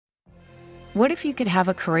What if you could have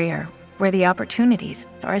a career where the opportunities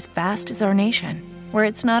are as vast as our nation, where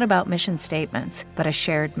it's not about mission statements, but a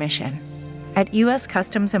shared mission? At U.S.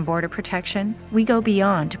 Customs and Border Protection, we go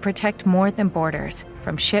beyond to protect more than borders.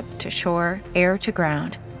 From ship to shore, air to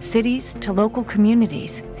ground, cities to local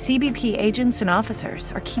communities, CBP agents and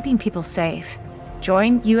officers are keeping people safe.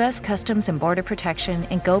 Join U.S. Customs and Border Protection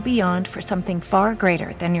and go beyond for something far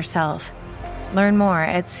greater than yourself. Learn more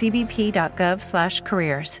at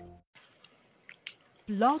cbp.gov/careers.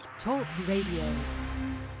 Blog Talk Radio.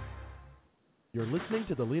 You're listening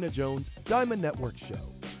to the Lena Jones Diamond Network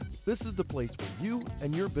Show. This is the place where you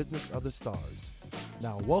and your business are the stars.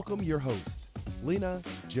 Now welcome your host, Lena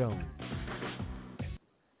Jones.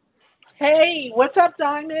 Hey, what's up,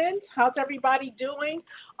 Diamond? How's everybody doing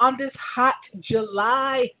on this hot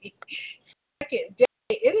July 2nd day?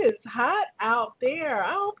 It is hot out there.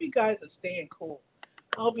 I hope you guys are staying cool.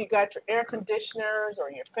 I hope you got your air conditioners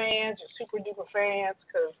or your fans, your super duper fans,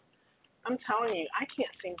 because I'm telling you, I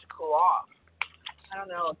can't seem to cool off. I don't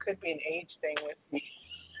know, it could be an age thing with me.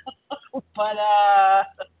 But I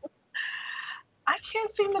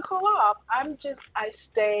can't seem to cool off. I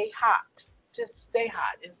stay hot. Just stay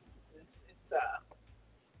hot. It's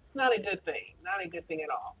not a good thing. Not a good thing at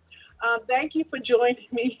all. Thank you for joining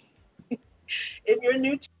me. If you're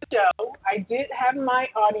new to the show, I did have my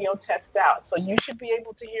audio test out, so you should be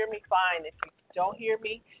able to hear me fine. If you don't hear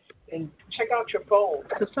me, then check out your phone.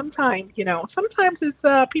 Because sometimes it's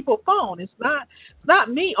people's phone. It's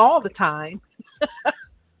not me all the time.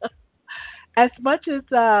 As much as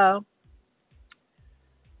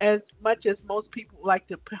most people like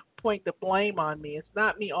to point the blame on me, it's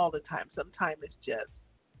not me all the time. Sometimes it's just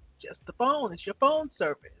the phone. It's your phone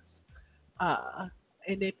service.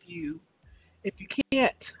 And if you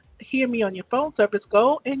can't hear me on your phone service,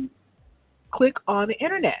 go and click on the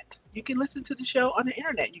internet. You can listen to the show on the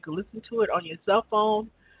internet. You can listen to it on your cell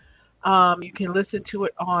phone. You can listen to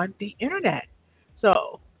it on the internet.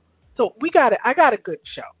 So I got a good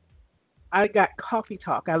show. I got Coffee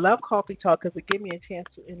Talk. I love Coffee Talk because it gave me a chance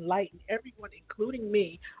to enlighten everyone, including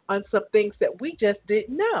me, on some things that we just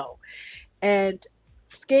didn't know. And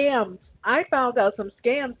scams. I found out some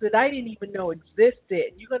scams that I didn't even know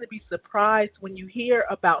existed. You're going to be surprised when you hear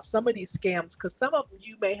about some of these scams because some of them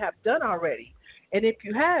you may have done already. And if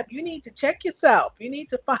you have, you need to check yourself. You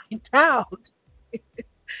need to find out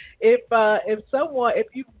if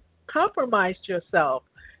you compromised yourself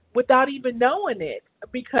without even knowing it.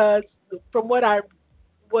 Because from what I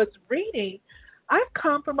was reading, I've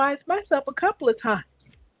compromised myself a couple of times.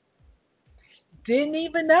 Didn't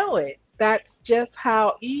even know it. That's just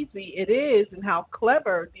how easy it is and how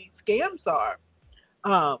clever these scams are.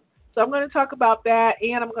 So I'm going to talk about that,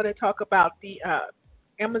 and I'm going to talk about the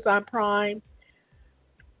Amazon Prime.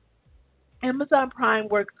 Amazon Prime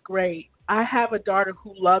works great. I have a daughter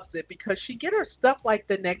who loves it because she gets her stuff like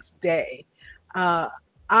the next day.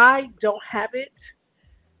 I don't have it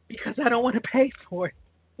because I don't want to pay for it.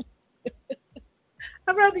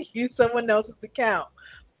 I'd rather use someone else's account.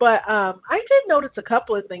 But I did notice a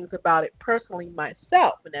couple of things about it personally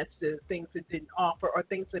myself, and that's the things it didn't offer or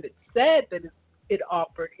things that it said that it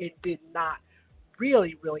offered, it did not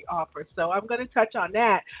really offer. So I'm going to touch on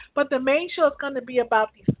that. But the main show is going to be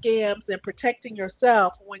about these scams and protecting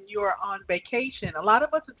yourself when you're on vacation. A lot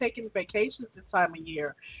of us are taking vacations this time of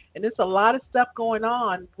year, and there's a lot of stuff going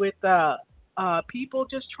on with people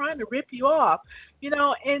just trying to rip you off.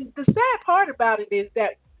 And the sad part about it is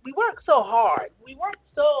that we work so hard. We work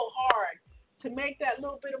so hard to make that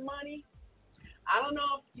little bit of money. I don't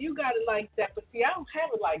know if you got it like that, but see, I don't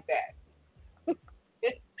have it like that.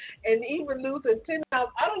 And even losing $10,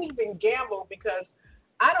 I don't even gamble because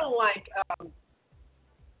I don't like.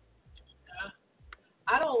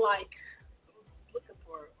 Looking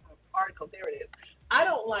for an article. There it is. I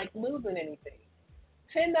don't like losing anything.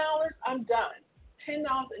 $10, I'm done. $10,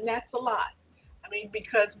 and that's a lot. I mean,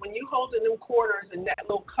 because when you hold the new quarters in that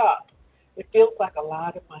little cup, it feels like a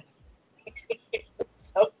lot of money.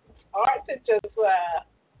 So it's hard to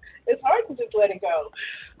just let it go.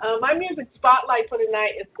 My music spotlight for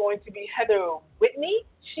tonight is going to be Heather Whitney.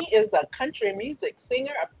 She is a country music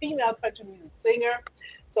singer, a female country music singer.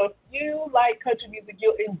 So if you like country music,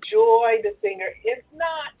 you'll enjoy the singer. If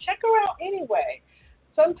not, check her out anyway.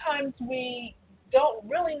 Sometimes we don't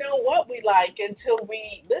really know what we like until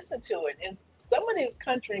we listen to it. And some of this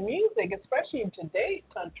country music, especially in today's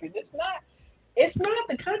country, it's not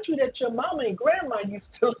the country that your mama and grandma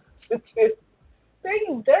used to listen to.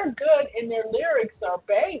 They're good and their lyrics are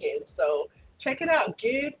banging. So check it out.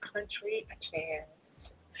 Give country a chance.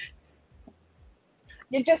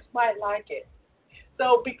 You just might like it.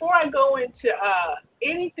 So before I go into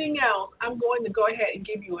anything else, I'm going to go ahead and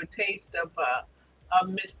give you a taste of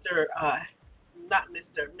Mr. Not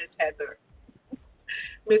Mr. Miss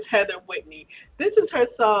Heather Whitney. This is her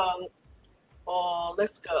song. Oh,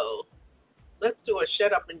 let's go. Let's do a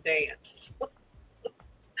shut up and dance.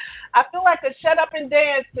 I feel like a shut up and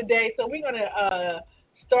dance today, so we're gonna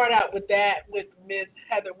start out with that with Miss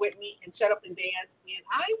Heather Whitney and shut up and dance, and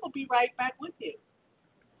I will be right back with you.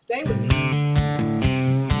 Stay with me.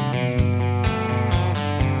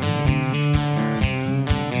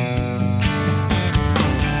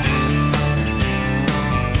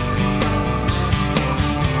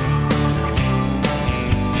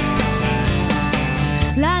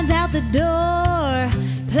 Lines out the door,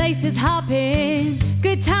 places hopping,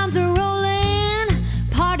 good times are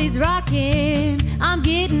rolling, parties rocking. I'm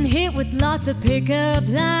getting hit with lots of pickup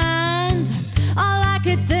lines. All I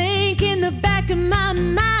could think in the back of my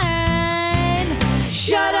mind,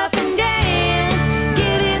 shut up and dance,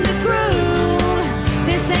 get in the groove.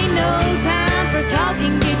 This ain't no time for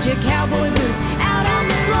talking, get your cowboy boots out on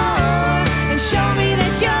the floor and show me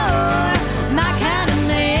that you're my kind of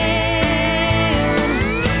man.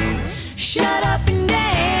 Shut up and dance.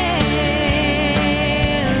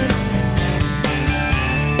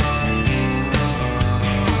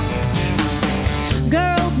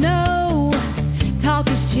 Girls know talk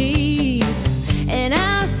is cheap, and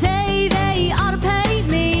I say they ought to pay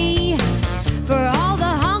me for all the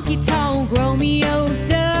honky-tonk Romeo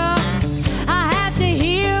stuff I have to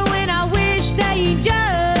hear when I wish they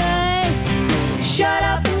just shut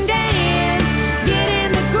up and dance, get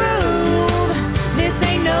in the groove. This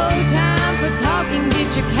ain't no time for talking,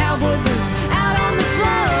 get your cowboy boots out on the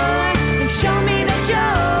floor and show me that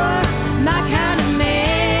you're my kind of man.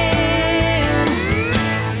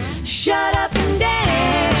 Shut up and dance,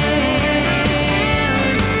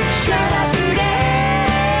 shut up and dance.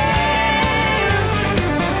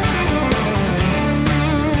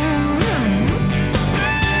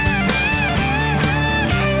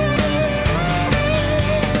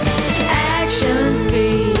 Actions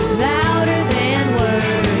speak louder than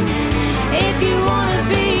words. If you wanna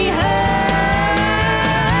be heard,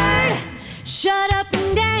 shut up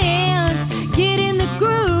and dance, get in the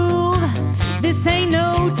groove. This ain't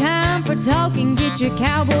no time for talking, get your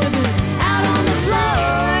cowboy boots out on the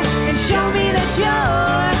floor and show me that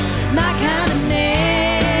you're my kind of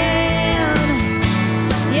man.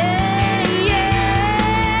 Yeah, yeah.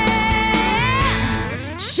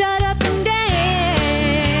 Shut up and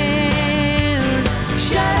dance,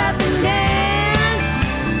 shut up and dance,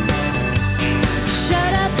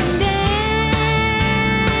 shut up and dance,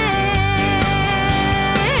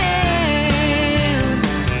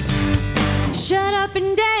 shut up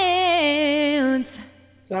and dance.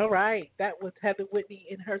 All right, that was Heather Whitney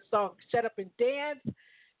in her song "Shut Up and Dance."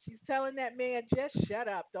 She's telling that man, just shut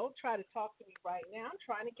up. Don't try to talk to me right now. I'm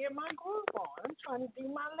trying to get my groove on. I'm trying to do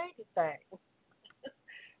my lady thing.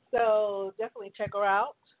 So definitely check her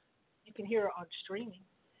out. You can hear her on streaming.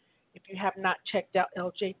 If you have not checked out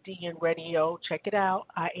LJD and Radio, check it out.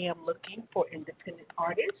 I am looking for independent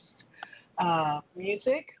artists,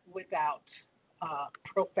 music without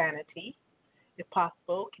profanity, if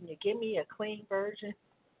possible. Can you give me a clean version?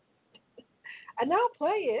 And I'll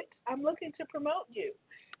play it. I'm looking to promote you.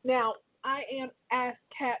 Now, I am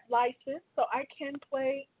ASCAP licensed, so I can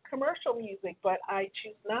play commercial music, but I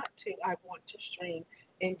choose not to. I want to stream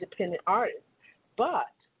independent artists. But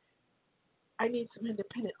I need some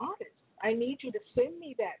independent artists. I need you to send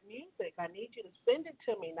me that music. I need you to send it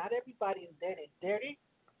to me. Not everybody is dirty.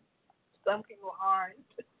 Some people aren't.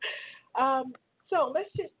 So let's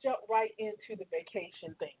just jump right into the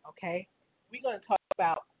vacation thing, okay? We're going to talk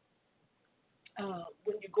about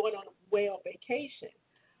when you're going on way on vacation,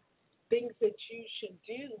 things that you should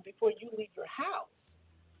do before you leave your house.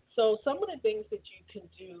 So some of the things that you can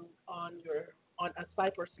do on a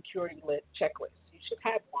cybersecurity checklist, you should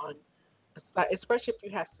have one, especially if you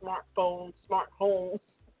have smartphones, smart homes,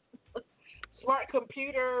 smart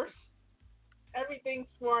computers, everything's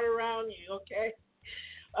smart around you, okay?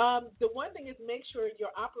 The one thing is make sure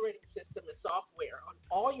your operating system and software on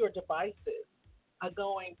all your devices are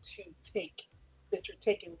going to that you're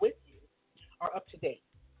taking with you are up to date.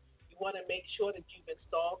 You want to make sure that you've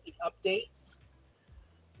installed the updates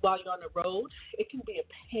while you're on the road. It can be a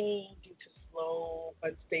pain due to slow,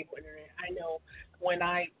 unstable internet. I know when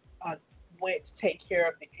I went to take care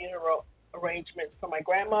of the funeral arrangements for my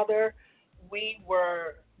grandmother,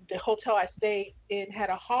 the hotel I stayed in had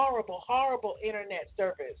a horrible, horrible internet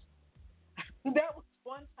service. That was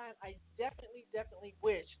one time I definitely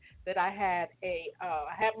wish that I had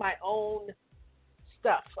I had my own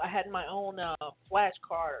stuff. I had my own flash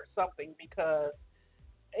card or something because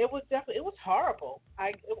it was horrible.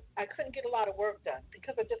 I couldn't get a lot of work done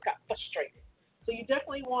because I just got frustrated. So you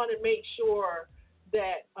definitely want to make sure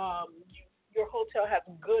that your hotel has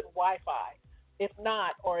good Wi-Fi. If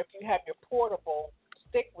not, or if you have your portable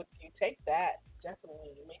stick with you, take that.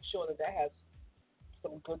 Definitely make sure that that has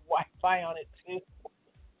some good Wi-Fi on it too.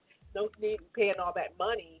 No need in paying all that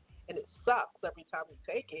money and it sucks every time you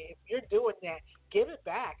take it. If you're doing that, give it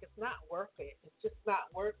back. It's not worth it. It's just not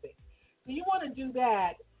worth it. So you want to do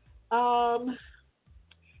that. Um,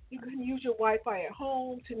 you can use your Wi-Fi at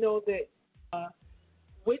home to know that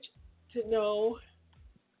which to know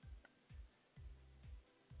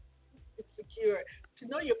it's secure. To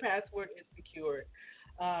know your password is secured.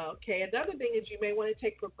 Okay, another thing is you may want to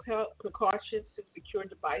take precautions to secure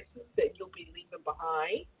devices that you'll be leaving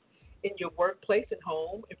behind in your workplace and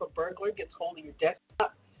home. If a burglar gets hold of your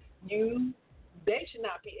desktop, you they should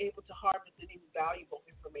not be able to harvest any valuable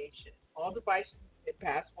information. All devices and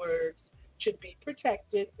passwords should be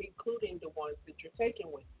protected, including the ones that you're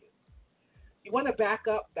taking with you. You want to back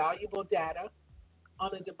up valuable data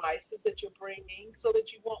on the devices that you're bringing so that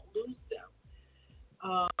you won't lose them.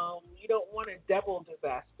 You don't want a double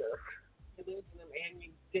disaster. You're losing them and you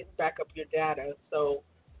didn't back up your data. So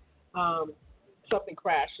um, something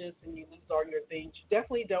crashes and you lose all your things. You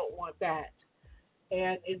definitely don't want that.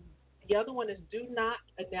 And the other one is do not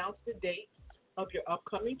announce the dates of your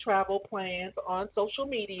upcoming travel plans on social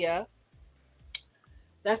media.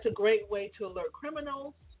 That's a great way to alert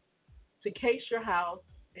criminals to case your house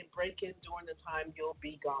and break in during the time you'll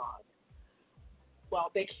be gone. Well,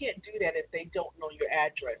 they can't do that if they don't know your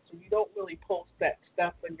address. So you don't really post that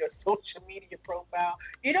stuff on your social media profile.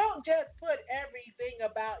 You don't just put everything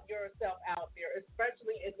about yourself out there,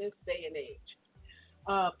 especially in this day and age.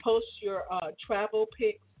 Post your travel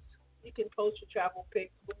pics. You can post your travel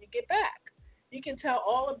pics when you get back. You can tell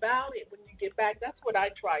all about it when you get back. That's what I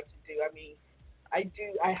try to do. I mean,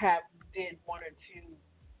 I have did one or two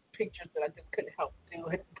pictures that I just couldn't help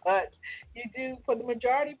doing. But you do, for the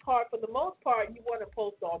majority part, for the most part, you want to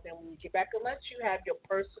post all of them when you get back, unless you have your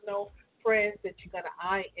personal friends that you're going to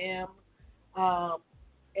IM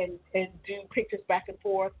and do pictures back and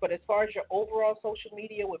forth. But as far as your overall social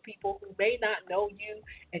media with people who may not know you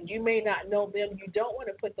and you may not know them, you don't want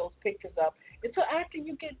to put those pictures up until after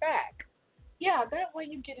you get back. Yeah, that way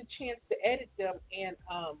you get a chance to edit them and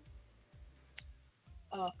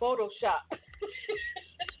Photoshop.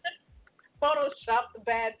 Photoshop the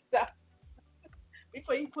bad stuff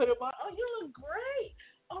before you put them on. Oh, you look great.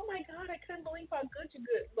 Oh my God, I couldn't believe how good you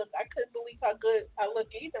look. I couldn't believe how good I look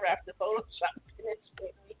either after Photoshop finished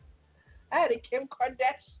with me. I had a Kim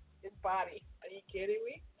Kardashian body. Are you kidding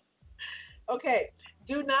me? Okay,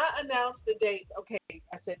 do not announce the date. Okay,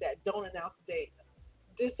 I said that. Don't announce the date.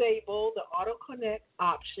 Disable the auto connect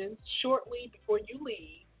options shortly before you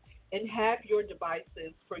leave and have your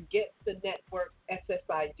devices forget the network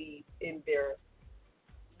SSIDs in their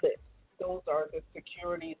list. Those are the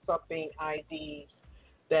security something IDs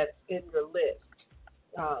that's in your list.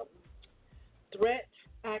 Um, threat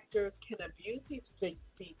actors can abuse these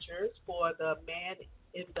features for the man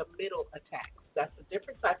in the middle attacks. That's a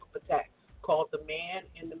different type of attack called the man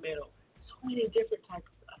in the middle. So many different types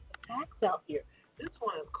of attacks out here. This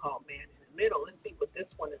one is called man in the middle. Let's see what this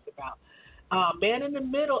one is about. Man in the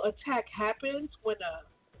middle attack happens when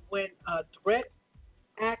a threat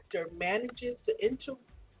actor manages to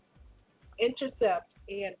intercept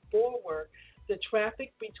and forward the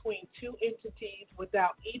traffic between two entities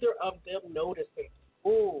without either of them noticing.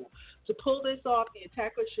 Ooh. To pull this off, the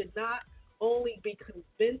attacker should not only be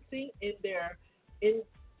convincing in their in,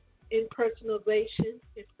 impersonation,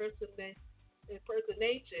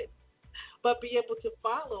 but be able to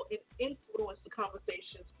follow and influence the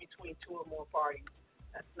conversations between two or more parties.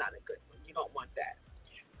 That's not a good one. You don't want that.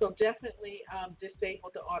 So definitely disable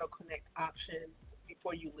the auto connect option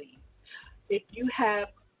before you leave. If you have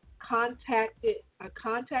contacted a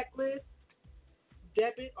contact list,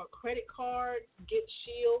 debit or credit cards, get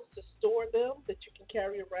shields to store them that you can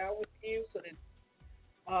carry around with you so that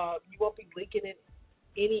you won't be leaking in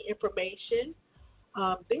any information.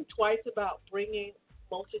 Think twice about bringing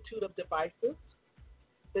multitude of devices.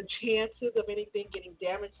 The chances of anything getting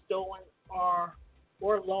damaged, stolen, or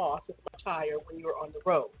lost is much higher when you're on the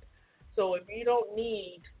road. So if you don't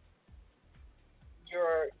need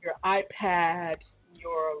your iPad,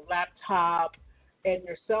 your laptop, and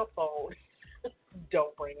your cell phone,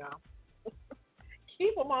 don't bring them.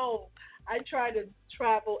 Keep them home. I try to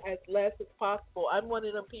travel as less as possible. I'm one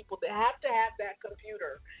of them people that have to have that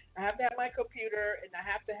computer. I have to have my computer and I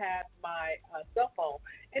have to have my cell phone.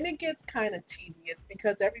 And it gets kind of tedious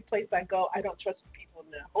because every place I go, I don't trust the people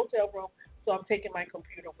in the hotel room So I'm taking my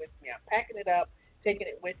computer with me. I'm packing it up, taking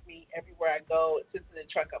it with me everywhere I go. It sits in the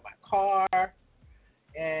trunk of my car,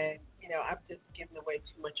 and I'm just giving away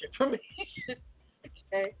too much information.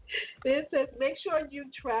 Okay. Then it says make sure you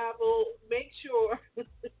travel. Make sure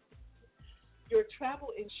your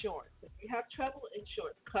travel insurance. If you have travel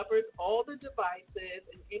insurance, covers all the devices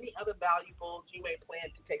and any other valuables you may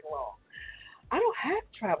plan to take along. I don't have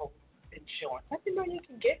travel insurance. I didn't know you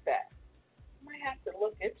can get that. I might have to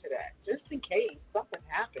look into that just in case something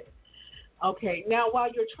happens. Okay, now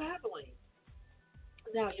your traveling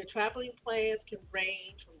plans can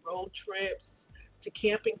range from road trips to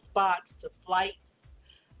camping spots to flights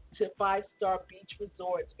to five-star beach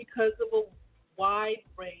resorts because of a wide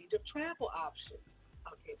range of travel options.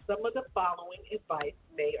 Okay, some of the following advice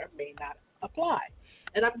may or may not apply.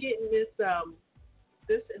 And I'm getting this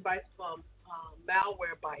advice from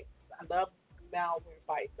Malware Bytes. I love Malware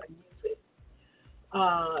Bytes. I use it.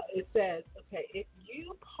 It says, okay, if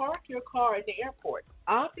you park your car at the airport,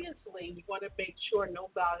 obviously you want to make sure no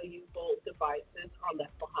valuable devices are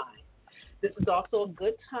left behind. This is also a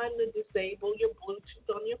good time to disable your Bluetooth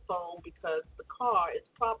on your phone because the car is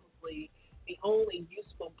probably the only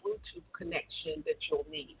useful Bluetooth connection that you'll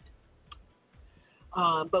need.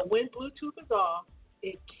 But when Bluetooth is off,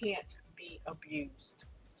 it can't be abused.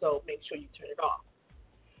 So make sure you turn it off.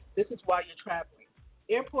 This is while you're traveling.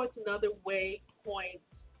 Airports and other waypoints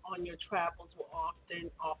on your travels will often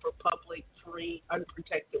offer public, free,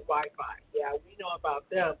 unprotected Wi-Fi. Yeah, we know about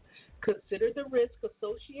them. Consider the risk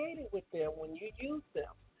associated with them when you use them,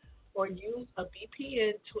 or use a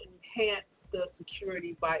VPN to enhance the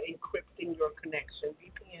security by encrypting your connection.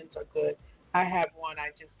 VPNs are good. I have one. I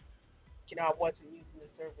wasn't using the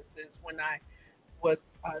services when I was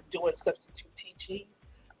doing substitute teaching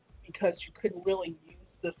because you couldn't really use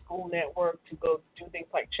the school network to go do things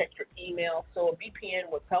like check your email. So a VPN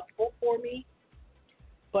was helpful for me.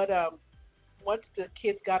 But once the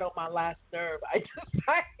kids got on my last nerve, I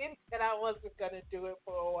decided that I wasn't going to do it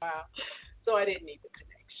for a while. So I didn't need the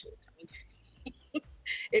connection.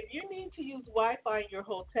 If you need to use Wi-Fi in your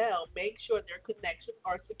hotel, make sure their connections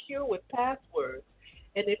are secure with passwords.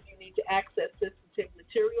 And if you need to access sensitive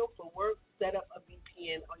material for work, set up a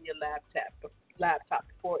VPN on your laptop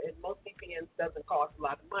before, and most VPNs doesn't cost a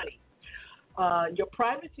lot of money. Your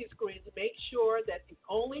privacy screens, make sure that the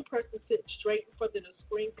only person sitting straight in front of the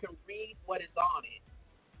screen can read what is on it.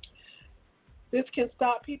 This can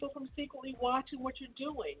stop people from secretly watching what you're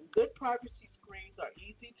doing. Good privacy screens are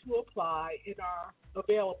easy to apply and are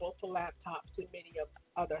available for laptops and many of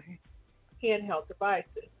other handheld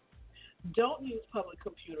devices. Don't use public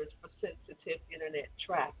computers for sensitive internet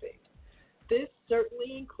traffic. This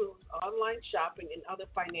certainly includes online shopping and other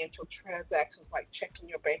financial transactions like checking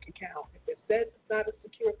your bank account. If it says it's not a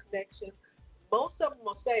secure connection, most of them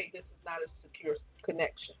will say this is not a secure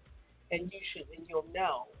connection. And you'll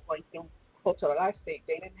know. Like the hotel that I stayed,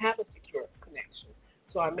 they didn't have a secure connection.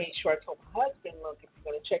 So I made sure I told my husband, look, if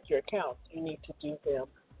you're going to check your accounts, you need to do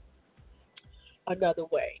them another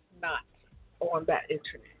way, not on that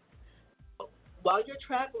internet. While you're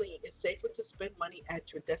traveling, it's safer to spend money at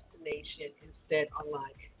your destination instead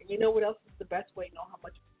online. And you know what else is the best way to know how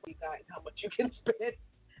much you got and how much you can spend?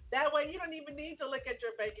 That way you don't even need to look at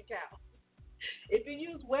your bank account. If you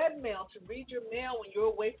use webmail to read your mail when you're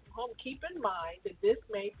away from home, keep in mind that this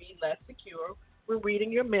may be less secure when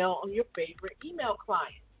reading your mail on your favorite email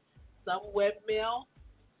client. Some webmail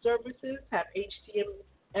services have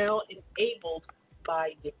HTML enabled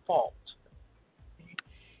by default.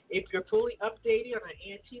 If you're fully updated on an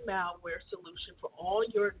anti-malware solution for all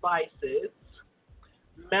your devices,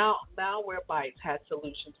 Malwarebytes has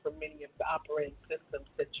solutions for many of the operating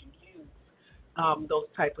systems that you use, those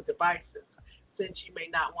type of devices. Since you may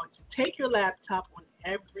not want to take your laptop on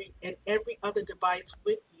every other device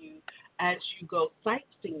with you as you go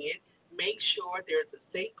sightseeing, make sure there's a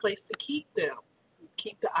safe place to keep them.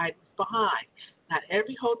 Keep the items behind. Not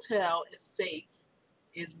every hotel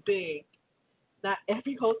is big. Not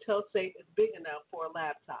every hotel safe is big enough for a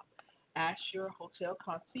laptop. Ask your hotel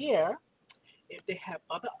concierge if they have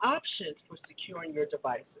other options for securing your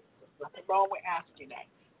devices. There's nothing wrong with asking that.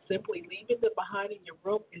 Simply leaving them behind in your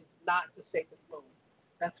room is not the safest move.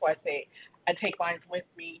 That's why I say I take mine with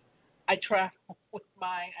me. I travel with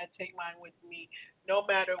mine. I take mine with me. No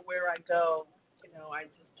matter where I go, I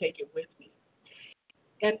just take it with me.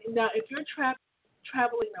 And now if you're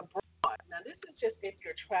traveling abroad, now this is just if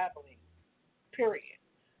you're traveling. Period.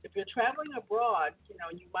 If you're traveling abroad,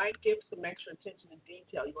 you might give some extra attention to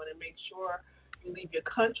detail. You want to make sure you leave your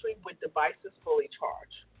country with devices fully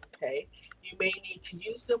charged. Okay? You may need to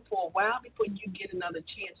use them for a while before you get another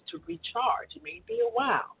chance to recharge. It may be a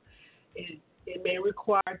while. It may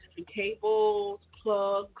require different cables,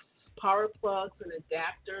 plugs, power plugs, and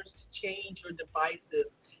adapters to change your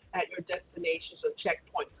devices at your destinations or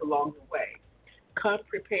checkpoints along the way. Come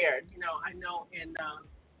prepared. I know in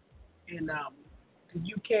the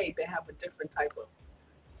UK they have a different type of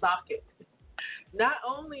socket. Not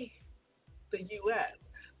only the U.S.,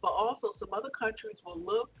 but also some other countries will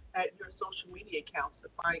look at your social media accounts to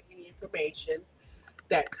find any information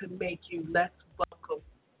that could make you a less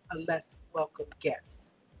welcome guest.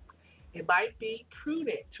 It might be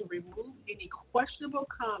prudent to remove any questionable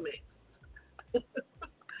comments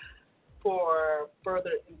for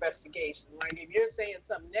further investigation. Like if you're saying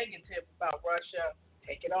something negative about Russia,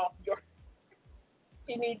 take it off your.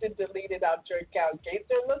 You need to delete it out your account in case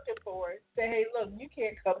they're looking for it. Say, hey, look, you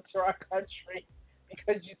can't come to our country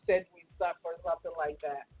because you said we suck or something like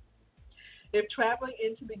that. If traveling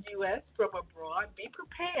into the U.S. from abroad, be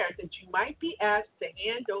prepared that you might be asked to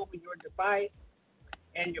hand over your device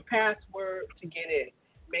and your password to get in.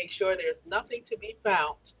 Make sure there's nothing to be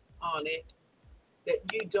found on it that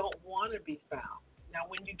you don't want to be found. Now,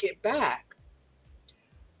 when you get back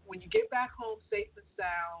home safe and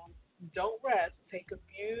sound, don't rest. Take a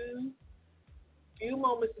few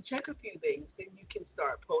moments to check a few things. Then you can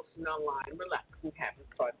start posting online, relaxing, having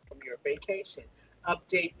fun from your vacation.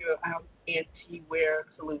 Update your anti-wear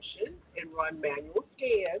solutions and run manual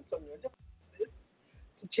scans on your devices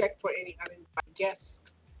to check for any uninvited guests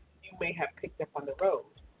you may have picked up on the road.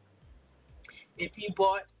 If you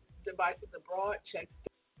bought devices abroad, check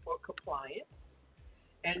for compliance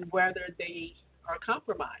and whether they are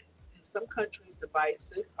compromised. In some countries,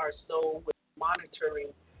 devices are sold with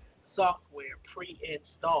monitoring software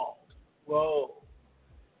pre-installed. Whoa.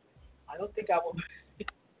 I don't think I will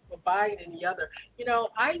buy any other.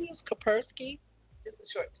 I use Kaspersky. This is a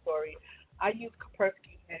short story. I use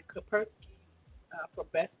Kaspersky, and Kaspersky for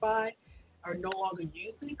Best Buy are no longer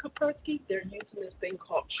using Kaspersky. They're using this thing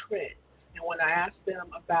called Trend. And when I asked them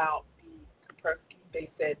about the Kaspersky, they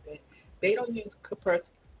said that they don't use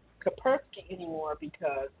Kaspersky anymore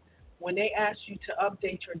because when they ask you to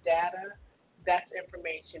update your data, that's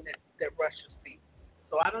information that Russia sees.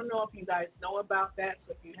 So I don't know if you guys know about that.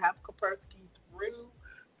 So if you have Kaspersky through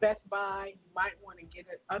Best Buy, you might want to get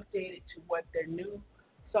it updated to what their new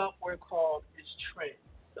software called is Trend.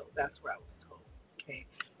 So that's what I was told. Okay.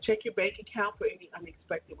 Check your bank account for any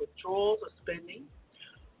unexpected withdrawals or spending.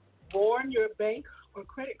 Warn your bank or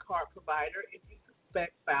credit card provider if you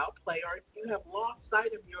suspect foul play or if you have lost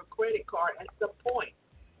sight of your credit card at some point.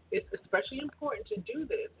 It's especially important to do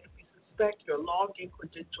this if you suspect your login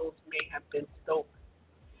credentials may have been stolen.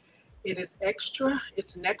 It's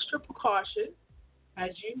an extra precaution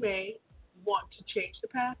as you may want to change the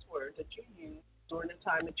password that you used during the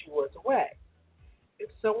time that you was away. If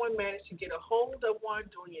someone managed to get a hold of one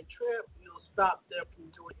during your trip, you'll stop them from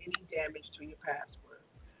doing any damage to your password.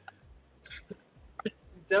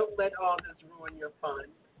 Don't let all this ruin your fun.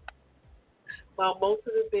 While most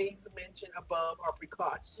of the things mentioned above are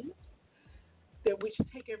precautions that we should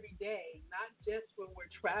take every day, not just when we're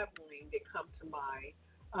traveling, that come to mind.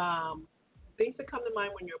 Things that come to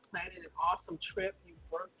mind when you're planning an awesome trip you've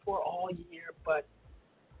worked for all year, but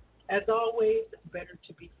as always, it's better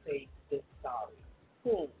to be safe than sorry.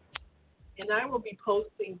 And I will be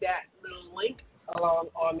posting that little link along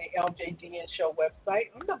on the LJDN Show website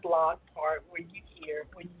on the blog part where you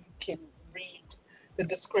can read the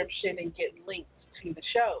description and get links to the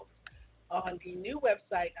show. On the new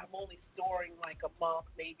website, I'm only storing like a month,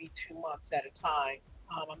 maybe 2 months at a time.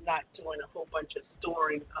 I'm not doing a whole bunch of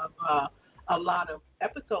storing of a lot of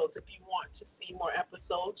episodes. If you want to see more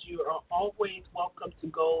episodes, you are always welcome to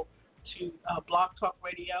go to Blog Talk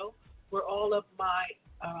Radio, where all of my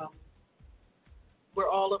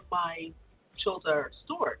shows are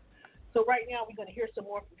stored. So right now we're going to hear some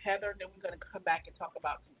more from Heather, then we're going to come back and talk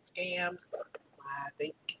about some scams. I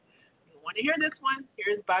think you want to hear this one.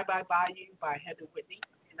 Here's Bye Bye Bayou by Heather Whitney,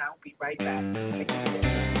 and I'll be right back.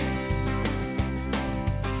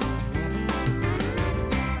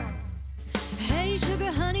 Hey,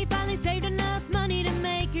 sugar honey, finally saved enough money to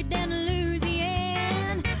make it down to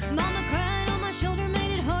Louisiana. Mama cried on my shoulder,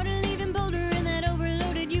 made it harder, leaving Boulder in that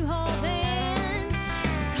overloaded U-Haul van.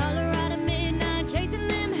 Colorado midnight, chasing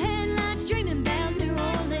them headlights, dreaming about New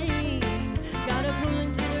Orleans. Gotta pull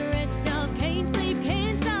into the rest stop, can't sleep,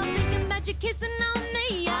 can't stop thinking about you kissing on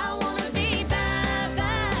me. I wanna be bye,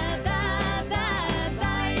 bye, bye, bye, bye.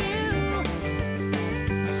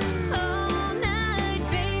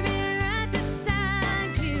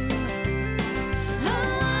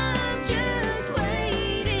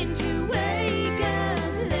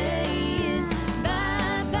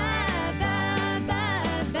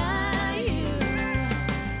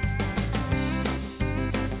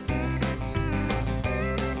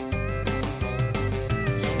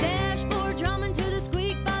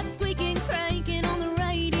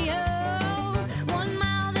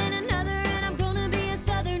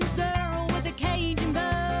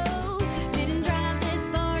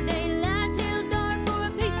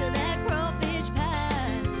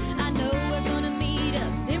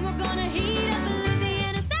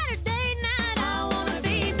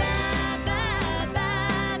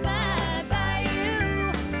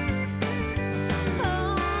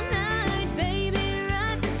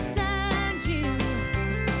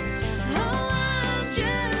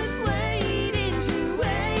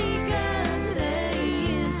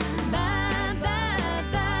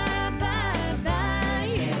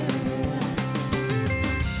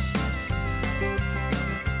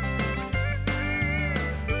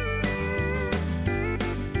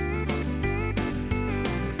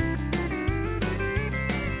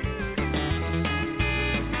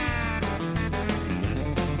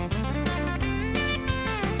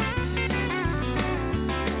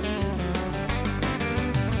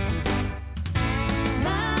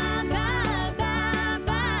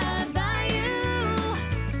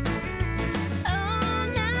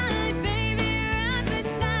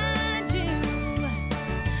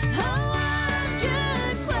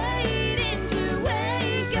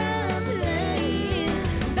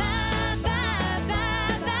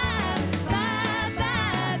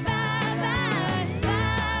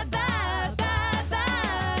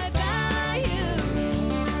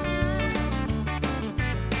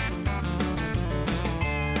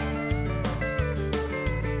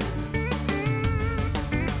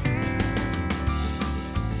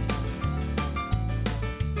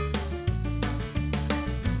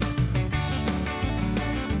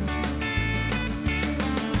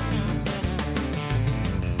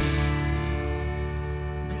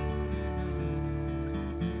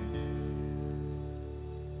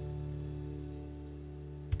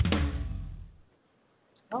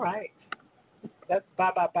 right. That's Bye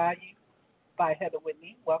Bye Bye You by Heather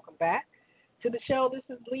Whitney. Welcome back to the show. This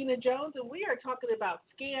is Lena Jones, and we are talking about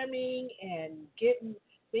scamming and getting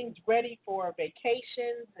things ready for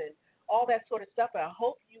vacations and all that sort of stuff. And I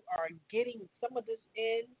hope you are getting some of this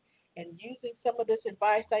in and using some of this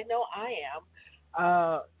advice. I know I am.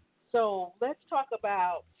 So let's talk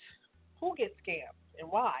about who gets scammed and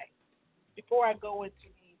why before I go into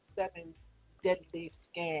these 7 deadly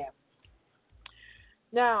scams.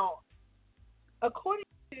 Now, according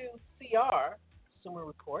to CR, Consumer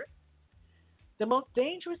Report, the most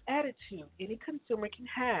dangerous attitude any consumer can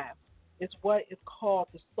have is what is called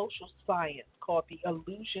the social science, called the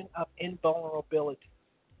illusion of invulnerability.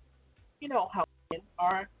 You know how men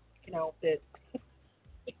are, that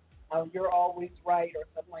you're always right or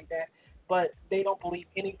something like that, but they don't believe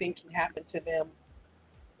anything can happen to them.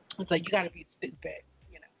 It's like you got to be stupid,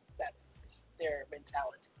 that's their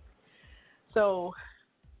mentality. So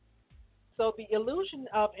the illusion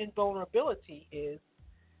of invulnerability is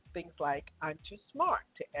things like I'm too smart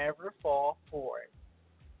to ever fall for it.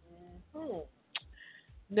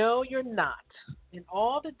 No, you're not. And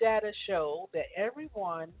all the data show that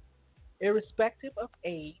everyone, irrespective of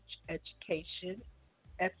age, education,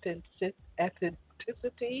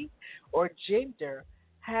 ethnicity, or gender,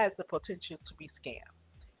 has the potential to be scammed.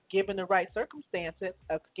 Given the right circumstances,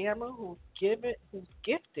 a scammer who's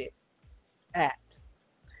gifted at,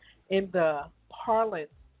 in the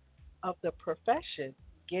parlance of the profession,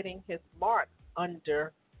 getting his mark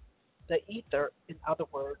under the ether, in other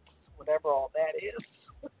words, whatever all that is.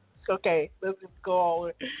 Okay, let's just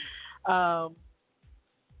go on.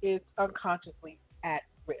 Is unconsciously at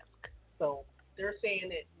risk. So they're saying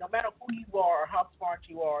that no matter who you are or how smart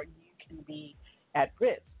you are, you can be at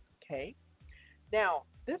risk. Okay? Now,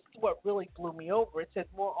 this is what really blew me over. It says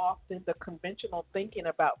more often the conventional thinking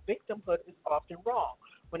about victimhood is often wrong.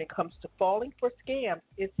 When it comes to falling for scams,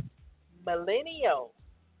 it's millennials,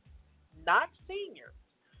 not seniors,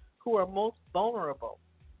 who are most vulnerable.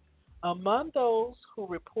 Among those who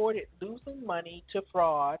reported losing money to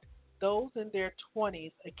fraud, those in their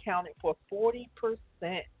 20s accounted for 40%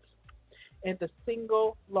 in the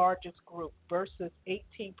single largest group versus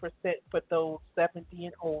 18% for those 70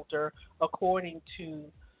 and older, according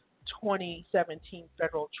to 2017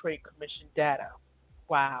 Federal Trade Commission data.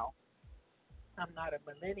 Wow. I'm not a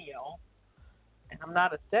millennial, and I'm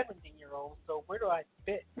not a 70-year-old, so where do I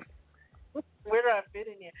fit? Where do I fit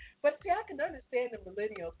in there? But see, I can understand the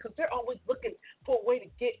millennials because they're always looking for a way to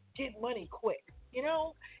get money quick.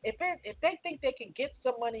 If they think they can get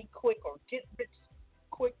some money quick or get rich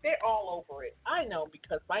quick, they're all over it. I know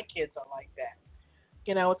because my kids are like that.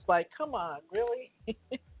 It's like, come on, really?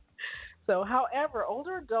 So, however,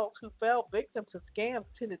 older adults who fell victim to scams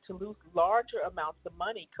tended to lose larger amounts of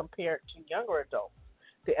money compared to younger adults,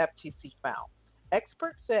 the FTC found.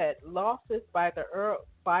 Experts said losses by the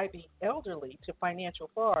elderly to financial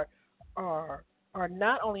fraud are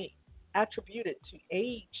not only attributed to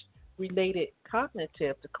age-related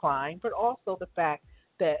cognitive decline, but also the fact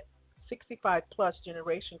that 65-plus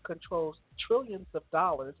generation controls trillions of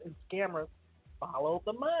dollars, and scammers follow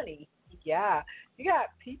the money. Yeah, you got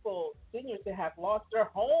people, seniors that have lost their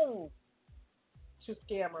homes to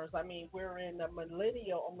scammers. I mean, we're in a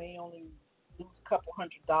millennial may only lose a couple $100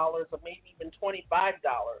 or maybe even $25,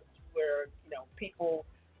 where people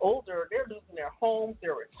older, they're losing their homes,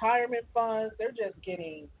 their retirement funds, they're just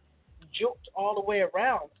getting juked all the way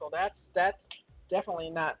around. So that's definitely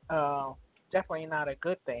not a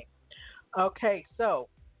good thing. Okay, so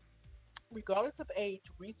regardless of age,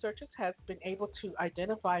 researchers have been able to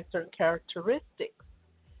identify certain characteristics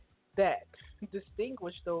that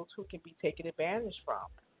distinguish those who can be taken advantage from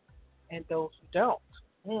and those who don't.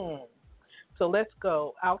 So let's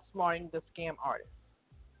go outsmarting the scam artist.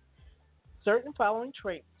 Certain following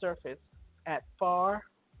traits surface at far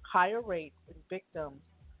higher rates in victims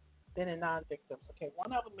than in non-victims. Okay,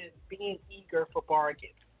 one of them is being eager for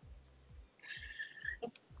bargains.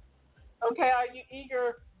 Okay, are you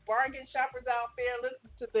eager bargain shoppers out there? Listen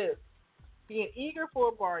to this. Being eager for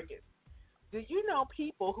a bargain. Do you know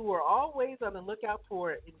people who are always on the lookout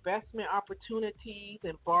for investment opportunities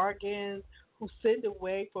and bargains, who send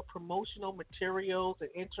away for promotional materials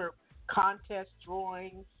and enter contest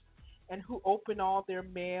drawings, and who open all their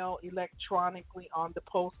mail electronically on the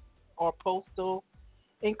post or postal,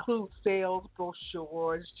 include sales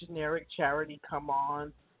brochures, generic charity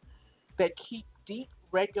come-ons that keep deep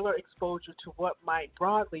regular exposure to what might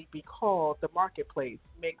broadly be called the marketplace,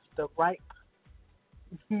 makes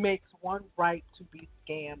one right to be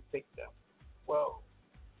scam victim. Whoa.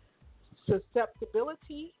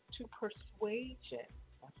 Susceptibility to persuasion.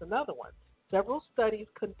 That's another one. Several studies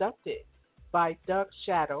conducted by Doug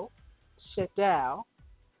Shadow,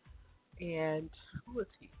 and who is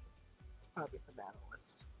he? Probably an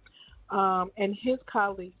analyst. And his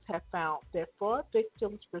colleagues have found that fraud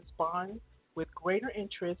victims respond with greater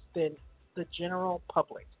interest than the general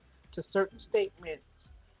public to certain statements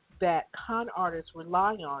that con artists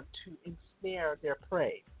rely on to ensnare their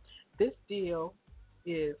prey. This deal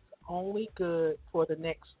is only good for the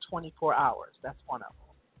next 24 hours. That's one of them.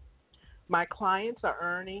 My clients are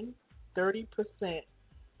earning 30%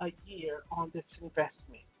 a year on this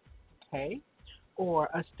investment. Okay? Or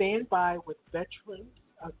a standby with veterans,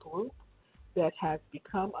 a group that has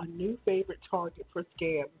become a new favorite target for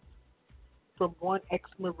scams from one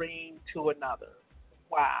ex-Marine to another.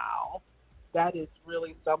 Wow, that is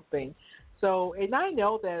really something. So, and I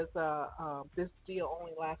know this deal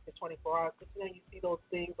only lasted 24 hours, because you see those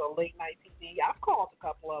things on late night TV. I've called a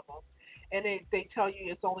couple of them, and they tell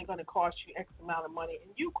you it's only going to cost you X amount of money,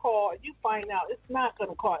 and you call and you find out it's not going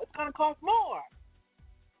to cost. It's going to cost more.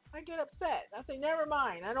 I get upset. I say, never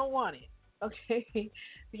mind. I don't want it. Okay.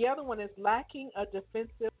 The other one is lacking a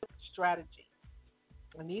defensive strategy,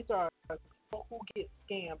 and these are people who get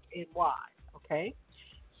scammed and why. Okay.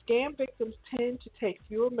 Scam victims tend to take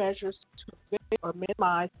fewer measures to prevent or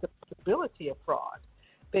minimize the possibility of fraud.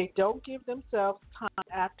 They don't give themselves time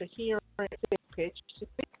after hearing a pitch to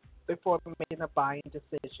think before making a buying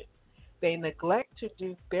decision. They neglect to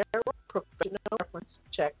do thorough professional reference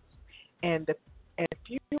checks, and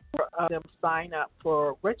fewer of them sign up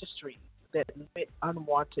for registries that limit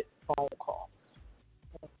unwanted phone calls.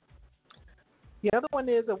 The other one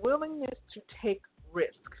is a willingness to take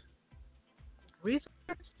risk. Research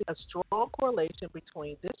sees a strong correlation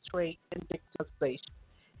between this trait and victimization.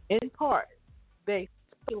 In part, they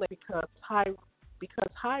speculate because high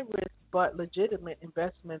risk but legitimate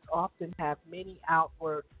investments often have many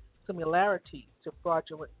outward similarities to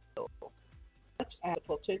fraudulent deals, such as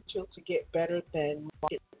the potential to get better than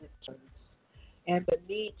market returns and the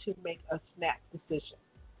need to make a snap decision.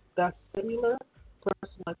 Thus, similar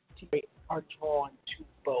personality traits are drawn to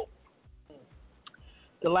both.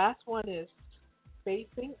 The last one is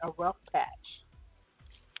facing a rough patch.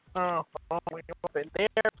 We've been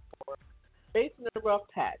there before. Facing a rough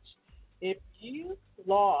patch. If you've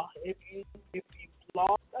lost a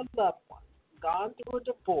loved one, gone through a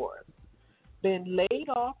divorce, been laid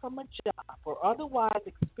off from a job, or otherwise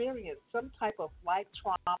experienced some type of life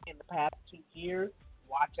trauma in the past 2 years,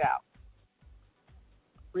 watch out.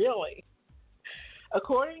 Really?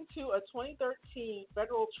 According to a 2013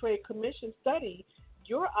 Federal Trade Commission study,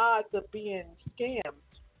 your odds of being scammed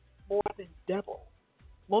more than double.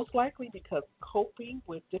 Most likely because coping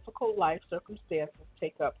with difficult life circumstances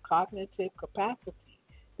take up cognitive capacity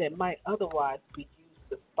that might otherwise be used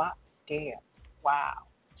to spot scams. Wow.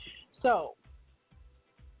 So,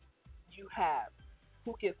 you have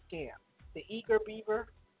who gets scammed? The eager beaver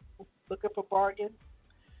looking for bargains,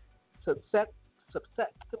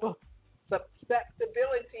 susceptibility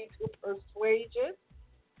to persuasion,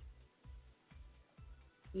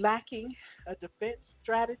 lacking a defense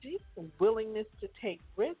strategy, willingness to take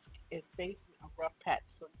risk, and facing a rough patch.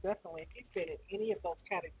 So definitely, if you fit in any of those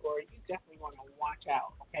categories, you definitely want to watch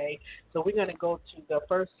out, okay? So we're going to go to the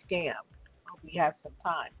first scam. We have some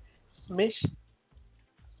time.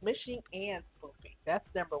 Smishing and spoofing. That's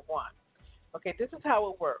number one. Okay, this is how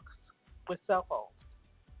it works with cell phones.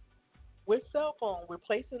 With cell phone,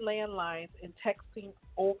 replacing landlines and texting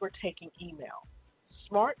overtaking email.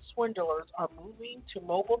 Smart swindlers are moving to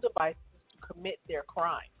mobile devices to commit their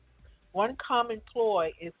crime. One common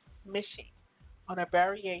ploy is smishing, on a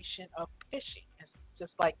variation of phishing. It's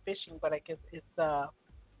just like phishing, but I guess it's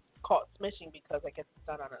called smishing because I guess it's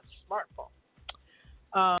done on a smartphone.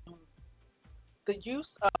 The use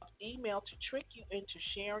of email to trick you into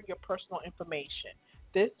sharing your personal information.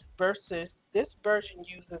 This version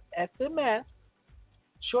uses SMS,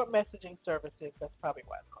 short messaging services. That's probably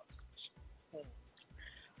why it's called.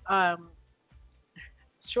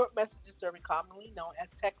 Short messaging service, commonly known as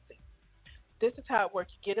texting. This is how it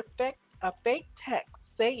works. You get a fake text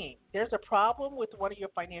saying there's a problem with one of your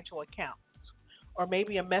financial accounts, or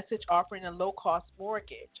maybe a message offering a low-cost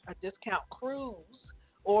mortgage, a discount cruise,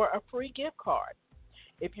 or a free gift card.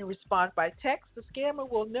 If you respond by text, the scammer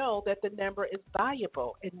will know that the number is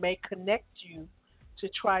valuable and may connect you to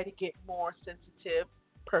try to get more sensitive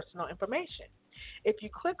personal information. If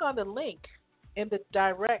you click on the link in the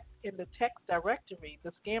text directory,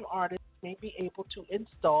 the scam artist may be able to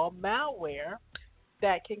install malware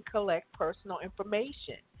that can collect personal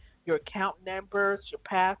information, your account numbers, your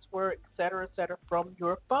password, etc., from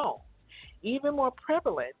your phone. Even more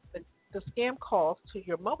prevalent, the scam calls to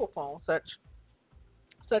your mobile phone,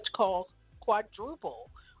 such calls quadruple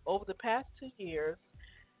over the past 2 years,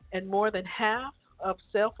 and more than half of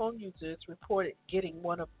cell phone users reported getting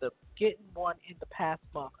one in the past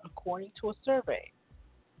month, according to a survey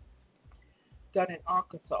done in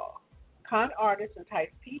Arkansas. Con artists entice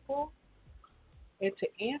people into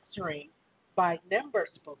answering by number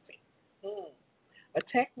spoofing, a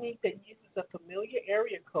technique that uses a familiar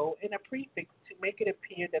area code and a prefix to make it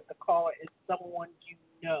appear that the caller is someone you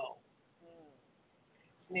know.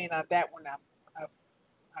 Now that one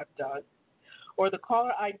I've done. Or the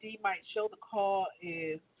caller ID might show the call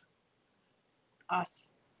is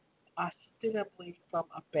ostensibly from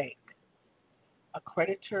a bank, a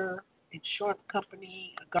creditor, insurance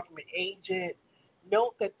company, a government agent.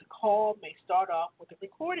 Note that the call may start off with a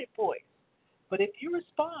recorded voice, but if you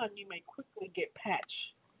respond, you may quickly get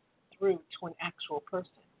patched through to an actual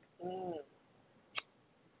person.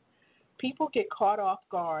 People get caught off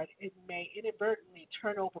guard and may inadvertently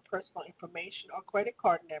turn over personal information or credit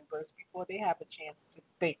card numbers before they have a chance to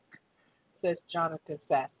think, says Jonathan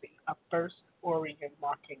Sassy, a First Oregon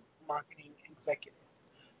marketing executive.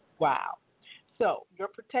 Wow. So, your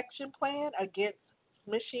protection plan against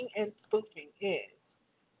smishing and spoofing is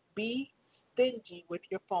be stingy with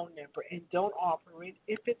your phone number and don't offer it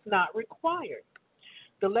if it's not required.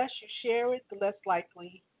 The less you share it, the less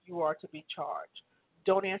likely you are to be charged.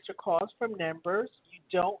 Don't answer calls from numbers you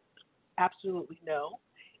don't absolutely know,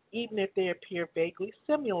 even if they appear vaguely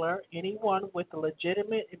similar. Anyone with a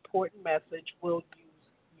legitimate, important message will use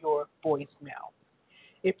your voicemail.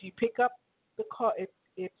 If you pick up the call,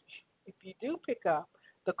 if you do pick up,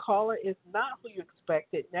 the caller is not who you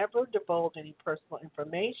expected. Never divulge any personal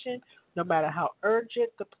information, no matter how urgent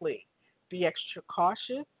the plea. Be extra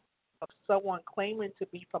cautious of someone claiming to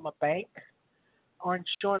be from a bank or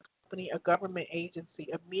insurance company, a government agency.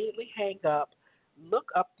 Immediately hang up,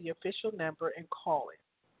 look up the official number, and call it.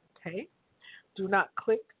 Okay? Do not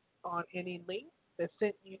click on any link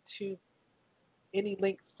sent to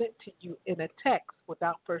you in a text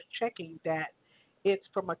without first checking that it's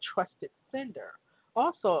from a trusted sender.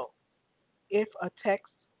 Also, if a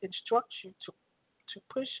text instructs you to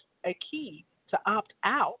push a key to opt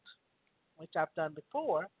out, which I've done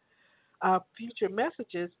before, future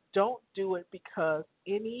messages, don't do it because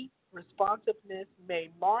any responsiveness may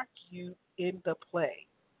mark you in the play.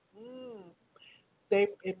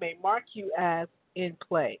 It may mark you as in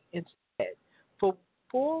play instead.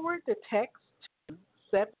 Forward the text to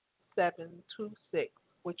 7726,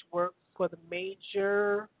 which works for the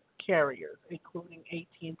major carriers, including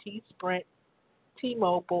AT&T, Sprint,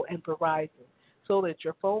 T-Mobile, and Verizon, so that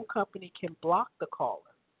your phone company can block the caller.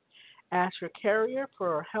 Ask your carrier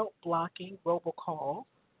for help blocking robocalls.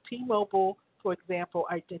 T-Mobile, for example,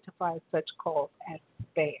 identifies such calls as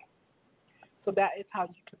spam. So that is how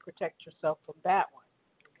you can protect yourself from that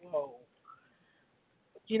one. Whoa.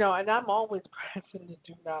 And I'm always pressing the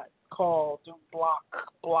do not call, do block.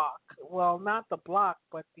 Well, not the block,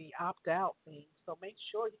 but the opt-out thing. So make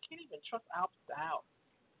sure you can't even trust opt-out.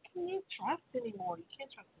 Can you trust anymore? You can't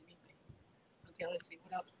trust anything. Okay, let's see.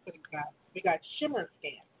 What else we got? We got shimmer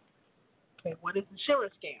scam. Okay, what is the shimmer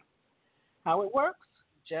scam? How it works?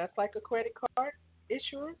 Just like a credit card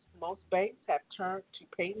issuers, most banks have turned to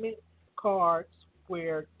payment cards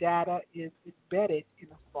where data is embedded in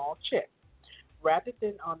a small chip rather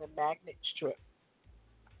than on a magnet strip.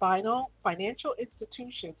 Financial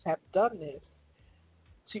institutions have done this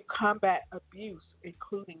to combat abuse,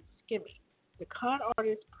 including skimming. The con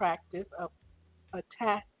artists' practice of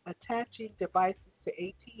attaching devices to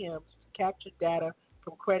ATMs to capture data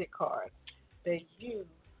from credit cards they use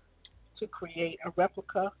to create a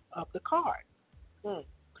replica of the card.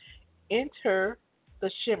 Enter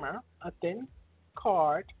the shimmer, a thin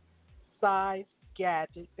card-sized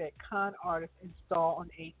gadget that con artists install on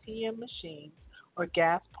ATM machines or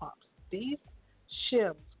gas pumps. These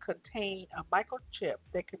shims contain a microchip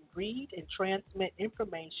that can read and transmit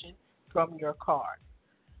information from your card.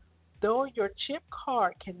 Though your chip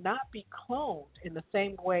card cannot be cloned in the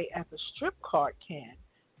same way as a strip card can,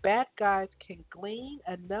 bad guys can glean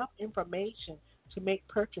enough information to make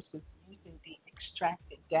purchases using the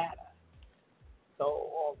extracted data. So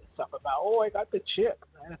all this stuff about, I got the chip.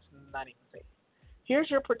 That's not even safe. Here's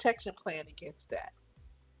your protection plan against that.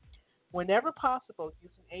 Whenever possible,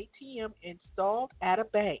 use an ATM installed at a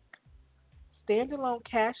bank. Standalone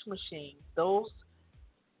cash machines, those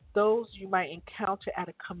you might encounter at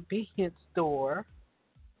a convenience store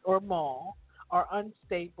or mall, are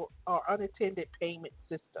unstable or unattended payment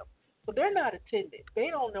system. So they're not attended. They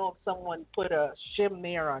don't know if someone put a shim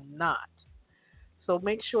there or not. So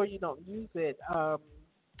make sure you don't use it.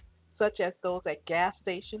 such as those at gas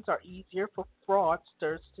stations, are easier for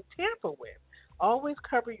fraudsters to tamper with. Always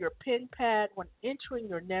cover your PIN pad when entering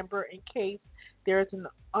your number in case there is an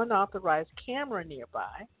unauthorized camera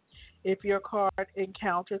nearby. If your card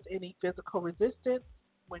encounters any physical resistance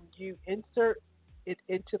when you insert it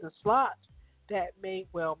into the slot, that may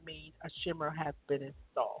well mean a shimmer has been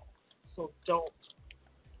installed. So don't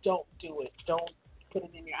do it. Don't put it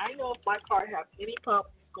in there. I know if my card has any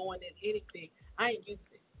problems going in anything, I ain't using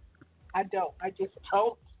it. I don't. I just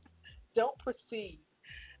don't proceed.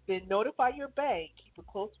 Then notify your bank. Keep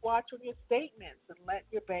a close watch on your statements and let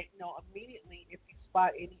your bank know immediately if you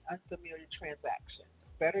spot any unfamiliar transactions.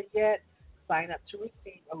 Better yet, sign up to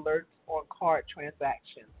receive alerts on card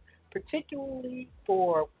transactions, particularly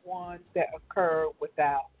for ones that occur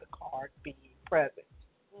without the card being present.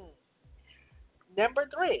 Hmm. Number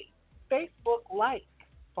 3, Facebook like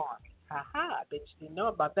farming. Haha, I bet you didn't know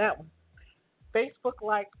about that one. Facebook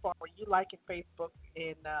like farming. You liking Facebook,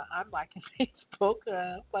 and I'm liking Facebook.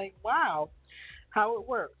 Like, wow, how it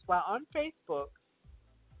works. While on Facebook,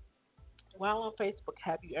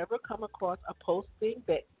 have you ever come across a posting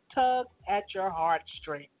that tugs at your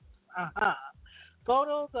heartstrings? Uh-huh.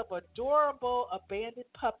 Photos of adorable abandoned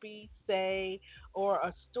puppies, say, or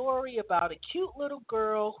a story about a cute little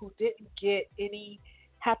girl who didn't get any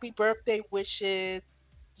happy birthday wishes.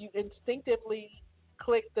 You instinctively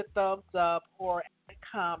click the thumbs up or add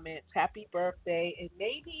comments, happy birthday, and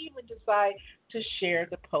maybe even decide to share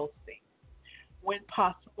the posting. When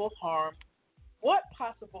possible harm, what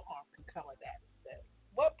possible harm can come of that?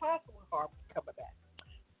 What possible harm can come of that?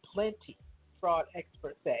 Plenty, fraud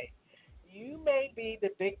experts say. You may be the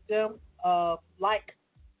victim of like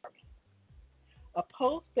farming, a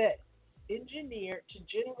post that's engineered to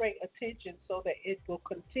generate attention so that it will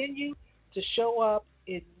continue to show up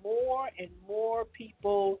in more and more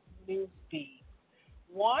people's news feeds.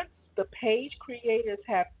 Once the page creators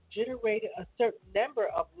have generated a certain number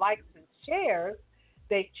of likes and shares,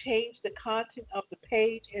 they change the content of the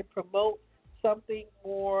page and promote something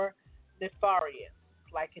more nefarious,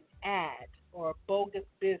 like an ad or a bogus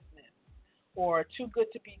business or a too good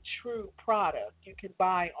to be true product you can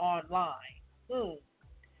buy online. Hmm.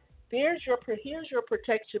 Here's your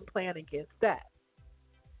protection plan against that.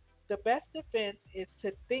 The best defense is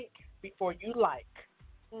to think before you like.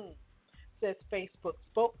 Hmm. Says Facebook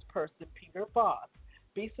spokesperson Peter Voss.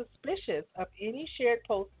 Be suspicious of any shared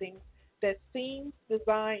postings that seems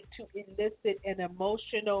designed to elicit an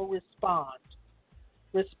emotional response,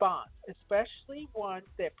 especially ones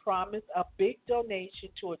that promise a big donation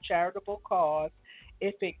to a charitable cause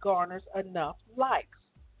if it garners enough likes.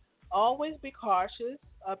 Always be cautious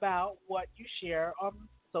about what you share on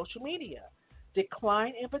social media.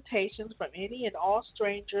 Decline invitations from any and all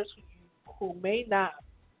strangers who may not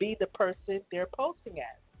be the person they're posting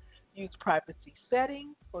as. Use privacy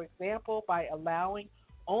settings, for example, by allowing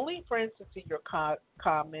only friends to see your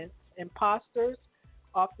comments. Imposters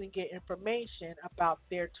often get information about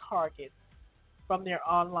their targets from their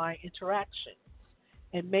online interactions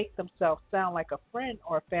and make themselves sound like a friend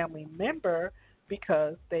or a family member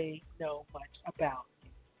because they know much about you.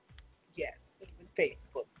 Yes, even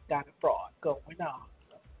Facebook got a fraud going on.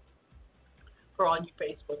 So, for all you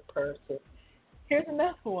Facebook person. Here's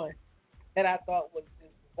another one that I thought was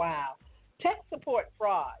just wow. Tech support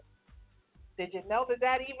fraud. Did you know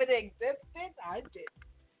that even existed? I didn't.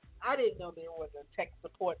 I didn't know there was a tech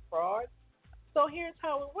support fraud. So here's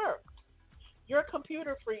how it works. Your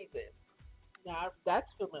computer freezes. Now that's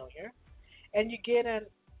familiar. And you get an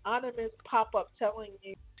anonymous pop-up telling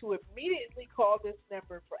you to immediately call this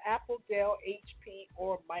number for Apple, Dell, HP,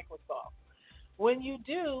 or Microsoft. When you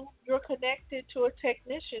do, you're connected to a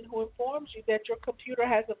technician who informs you that your computer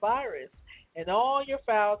has a virus and all your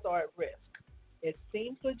files are at risk. It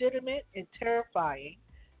seems legitimate and terrifying.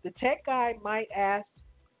 The tech guy might ask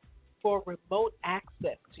for remote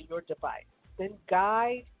access to your device, then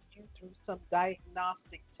guide you through some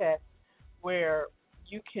diagnostic tests where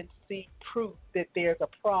you can see proof that there's a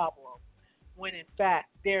problem when in fact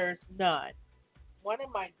there's none. One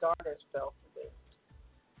of my daughters fell for this,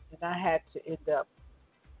 and I had to end up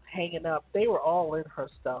hanging up. They were all in her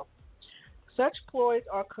stuff. Such ploys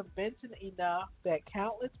are convincing enough that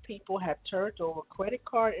countless people have turned over credit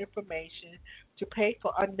card information to pay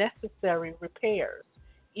for unnecessary repairs.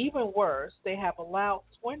 Even worse, they have allowed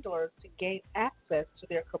swindlers to gain access to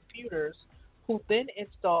their computers, who then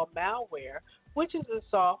install malware, which is a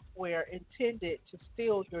software intended to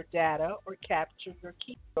steal your data or capture your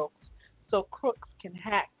keystrokes so crooks can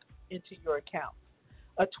hack into your account.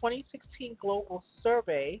 A 2016 global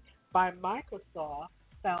survey by Microsoft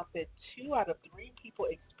found that 2 out of 3 people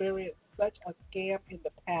experienced such a scam in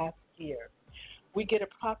the past year. We get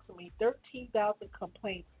approximately 13,000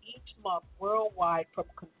 complaints each month worldwide from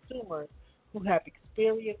consumers who have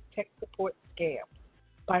experienced tech support scams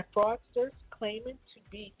by fraudsters claiming to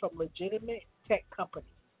be from legitimate tech companies,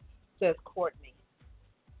 says Courtney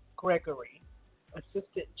Gregory,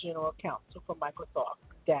 Assistant General Counsel for Microsoft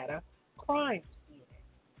Data Crimes Unit.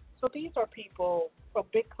 So these are people from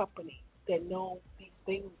big companies that know these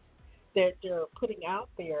things that they're putting out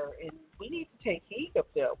there, and we need to take heed of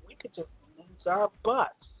them. We could just lose our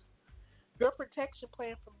butts. Your protection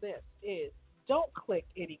plan from this is don't click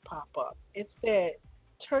any pop-up. Instead,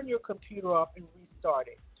 turn your computer off and restart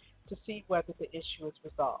it to see whether the issue is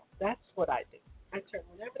resolved. That's what I do.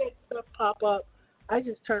 Whenever that stuff pop up, I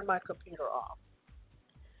just turn my computer off.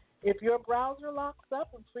 If your browser locks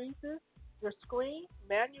up and freezes your screen,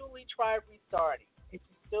 manually try restarting. If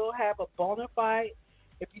you still have bona fide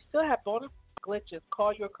glitches,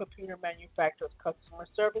 call your computer manufacturer's customer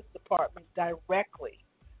service department directly.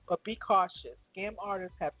 But be cautious. Scam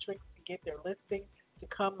artists have tricks to get their listing to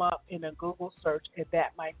come up in a Google search, and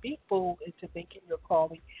that might be fooled into thinking you're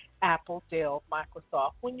calling Apple, Dell,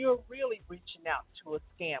 Microsoft when you're really reaching out to a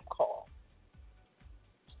scam call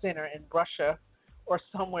center in Russia or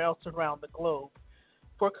somewhere else around the globe.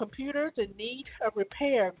 For computers in need of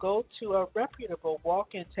repair, go to a reputable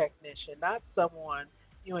walk-in technician, not someone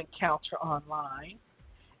you encounter online.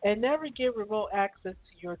 And never give remote access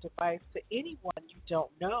to your device to anyone you don't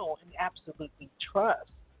know and absolutely trust.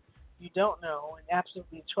 You don't know and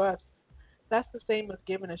absolutely trust. That's the same as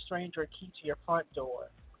giving a stranger a key to your front door.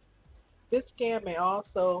 This scam may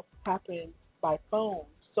also happen by phone,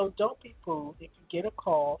 so don't be fooled if you get a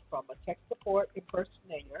call from a tech support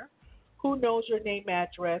impersonator who knows your name,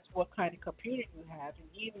 address, what kind of computer you have, and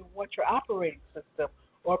even what your operating system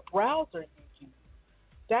or browser you use.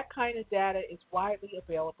 That kind of data is widely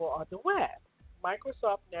available on the web.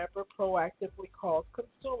 Microsoft never proactively calls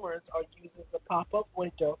consumers or uses a pop-up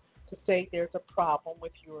window to say there's a problem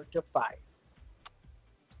with your device.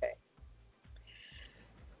 Okay.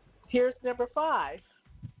 Here's number 5.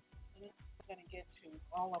 I'm going to get to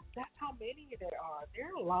all of them. That's how many there are. There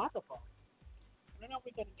are a lot of them. I don't know if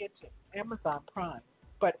we're going to get to Amazon Prime,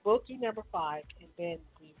 but we'll do number 5, and then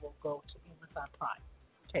we will go to Amazon Prime.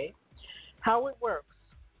 Okay? How it works.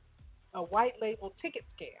 A white label ticket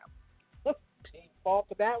scam. Didn't fall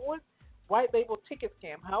for that one. White label ticket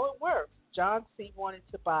scam. How it works. John C. wanted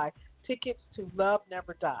to buy tickets to Love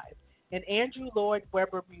Never Dies, an Andrew Lloyd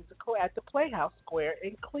Webber musical at the Playhouse Square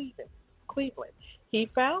in Cleveland. He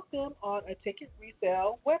found them on a ticket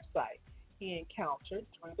resale website he encountered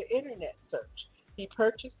through the internet search. He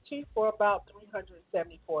purchased 2 for about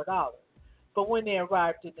 $374. But when they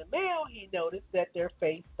arrived in the mail, he noticed that their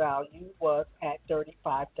face value was at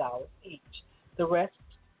 $35 each. The rest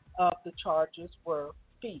of the charges were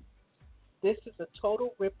fees. This is a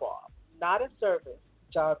total ripoff, not a service,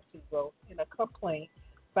 John C. wrote in a complaint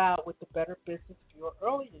filed with the Better Business Bureau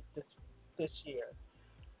earlier this year.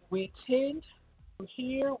 We tend to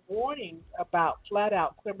hear warnings about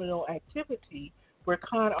flat-out criminal activity where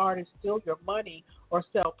con artists steal your money or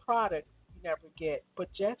sell products you never get,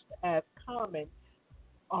 but just as common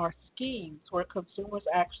are schemes where consumers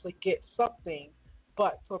actually get something,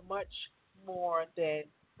 but for much more than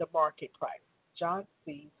the market price. John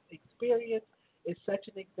C's experience is such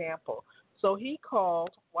an example. So he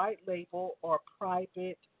called white label or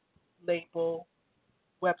private label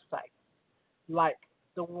websites like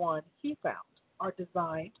the one he found are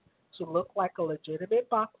designed to look like a legitimate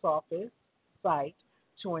box office site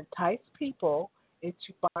to entice people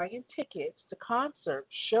into buying tickets to concerts,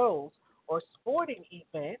 shows, or sporting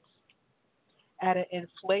events at an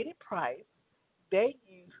inflated price. They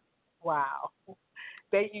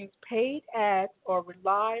use paid ads or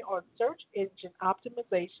rely on search engine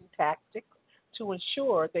optimization tactics to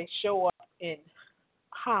ensure they show up in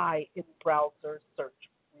high in browser search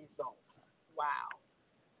results. Wow.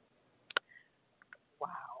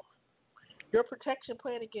 Your protection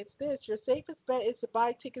plan against this, your safest bet is to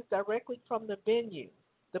buy tickets directly from the venue,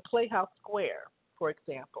 the Playhouse Square, for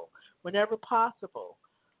example, whenever possible.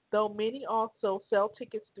 Though many also sell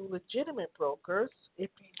tickets through legitimate brokers, if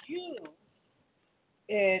you use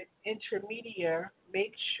an intermediary,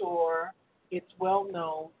 make sure it's well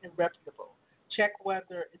known and reputable. Check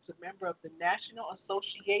whether it's a member of the National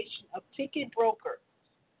Association of Ticket Brokers,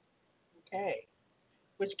 okay,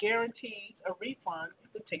 which guarantees a refund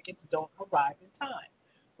if the tickets don't arrive in time.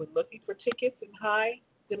 When looking for tickets in high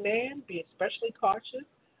demand, be especially cautious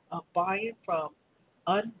of buying from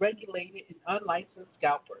unregulated and unlicensed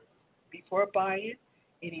scalpers. Before buying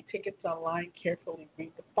any tickets online, carefully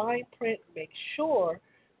read the fine print. Make sure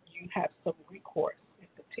you have some recourse. If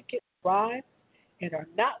the ticket and are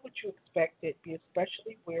not what you expected, be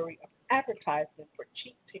especially wary of advertising for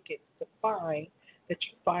cheap tickets that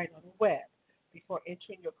you find on the web. Before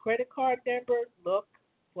entering your credit card number, look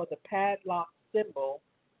for the padlock symbol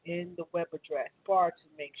in the web address bar to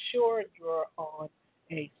make sure you're on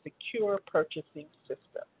a secure purchasing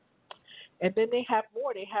system. And then they have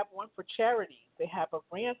more. They have one for charities. They have a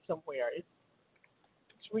ransomware. It's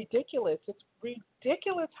ridiculous. It's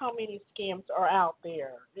ridiculous how many scams are out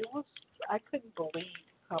there. I couldn't believe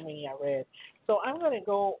how many I read. So I'm going to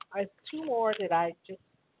go. I have two more that I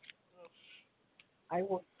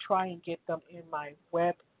will try and get them in my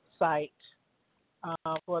website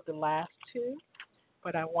for the last two.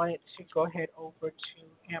 But I wanted to go ahead over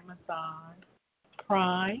to Amazon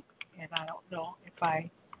Prime, and I don't know if I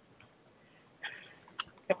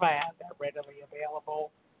have that readily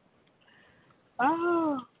available.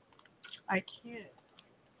 Oh, I can't.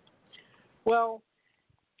 Well,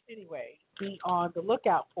 anyway, be on the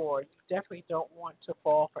lookout for. You definitely don't want to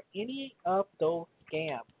fall for any of those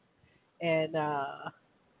scams. And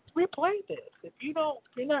replay this. If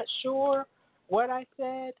you're not sure what I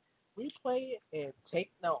said, replay it and take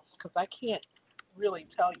notes, because I can't really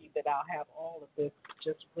tell you that I'll have all of this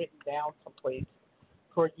just written down someplace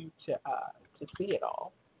for you to see it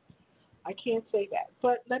all. I can't say that.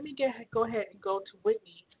 But let me go ahead and go to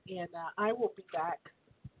Whitney, and I will be back.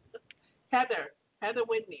 Heather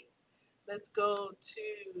Whitney. Let's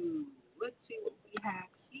see what we have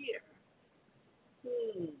here.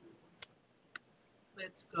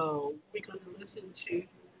 Let's go. We're going to listen to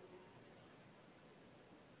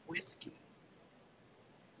Whiskey.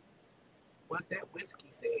 What that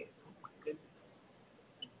whiskey says. Oh, my goodness.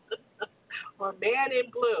 Or Man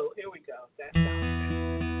in Blue. Here we go. That sounds good.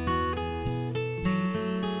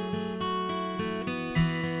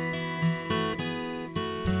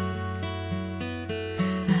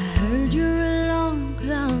 I heard your alarm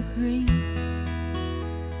clock ring.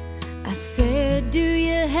 I said, do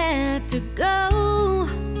you have to go?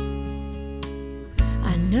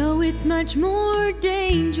 I know it's much more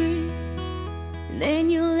dangerous than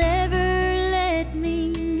you'll ever let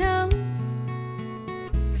me know.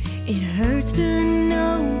 It hurts to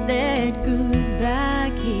know that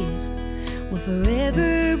goodbye kiss will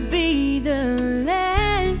forever be the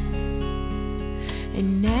last.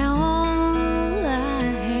 And now all I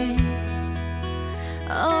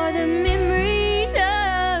have are the memories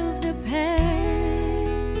of the past.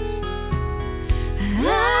 I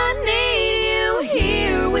need you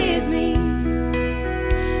here with me.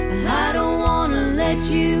 I don't want to let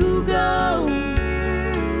you go.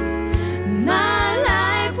 My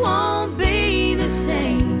life won't be the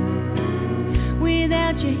same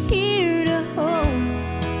without you here to hold.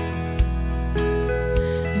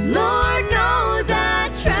 Lord knows I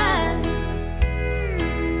tried,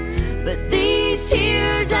 but these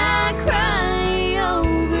tears I cry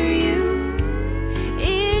over you,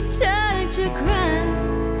 it's such a crime.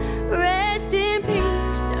 Rest in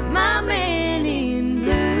peace, my man in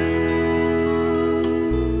blue.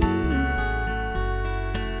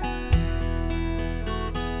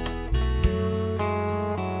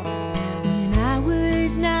 When I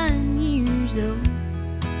was 9 years old,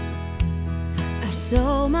 I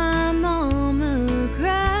saw my mama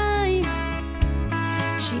cry.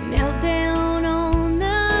 She knelt down on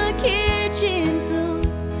the kitchen floor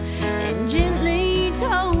and gently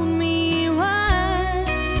told me why.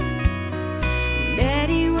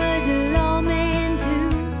 Daddy was a lawman too.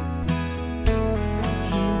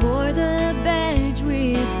 He wore the badge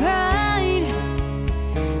with pride,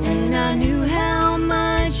 and I knew how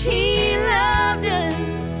much he loved us.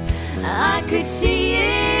 I could see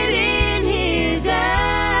it in his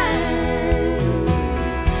eyes.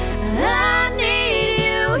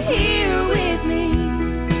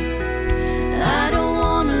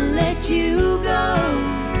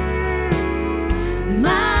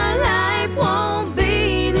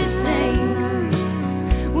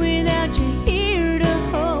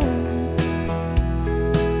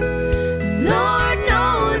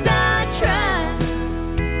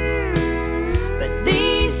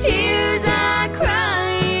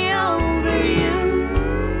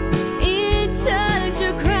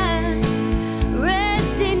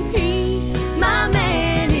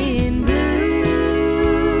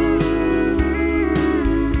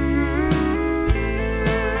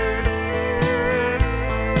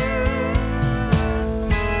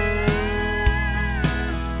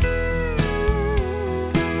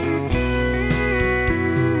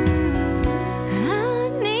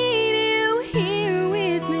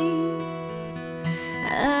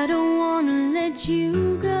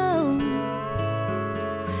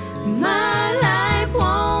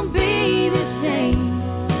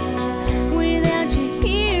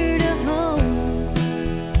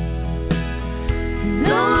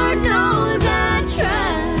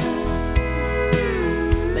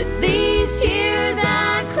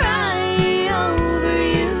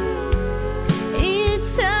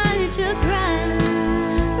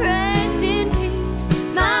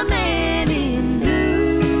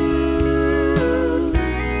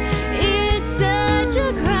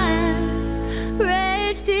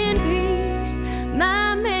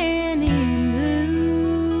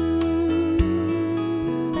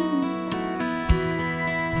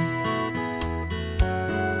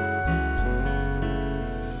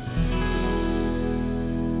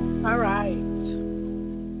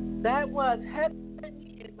 was Heather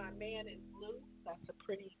Whitney and My Man in Blue. That's a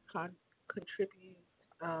pretty uh,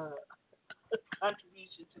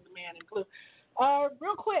 contribution to the Man in Blue.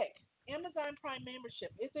 Real quick, Amazon Prime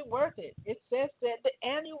membership, is it worth it? It says that the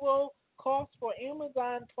annual cost for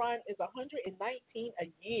Amazon Prime is $119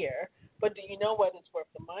 a year, but do you know whether it's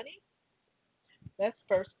worth the money? Let's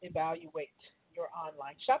first evaluate your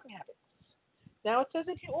online shopping habits. Now, it says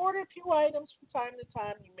if you order a few items from time to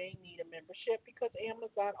time, you may need a membership because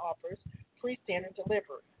Amazon offers free standard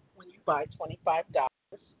delivery when you buy $25.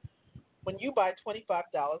 When you buy $25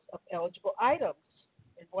 of eligible items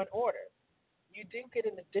in one order, you do get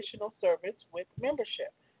an additional service with membership,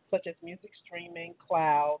 such as music streaming,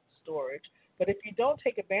 cloud storage. But if you don't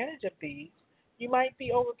take advantage of these, you might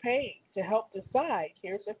be overpaying. To help decide,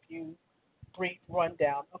 here's a few brief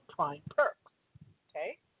rundown of Prime perks.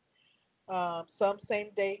 Okay. Some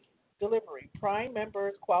same-day delivery. Prime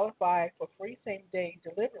members qualify for free same-day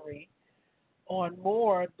delivery on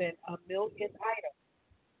more than 1 million items,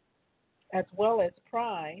 as well as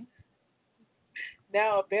Prime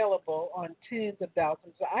now available on tens of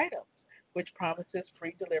thousands of items, which promises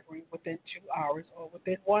free delivery within 2 hours or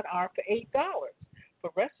within 1 hour for $8. For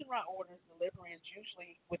restaurant orders, delivery is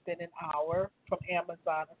usually within an hour from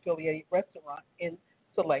Amazon affiliated restaurants in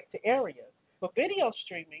select areas. For video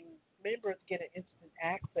streaming, members get an instant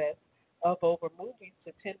access of over movies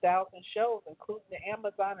to 10,000 shows, including the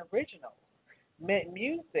Amazon originals.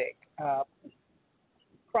 Music,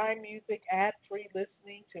 Prime Music, ad-free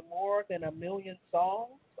listening to more than 1 million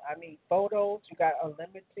songs. Photos, you got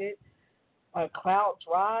unlimited cloud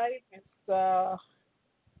drive. It's the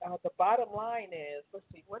bottom line is, let's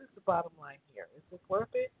see, what is the bottom line here? Is it worth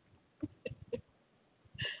it?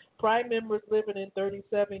 Prime members living in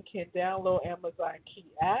 37 can download Amazon Key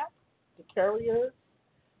app, the carriers,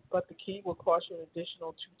 but the key will cost you an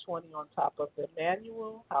additional $220 on top of the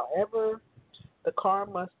manual. However, the car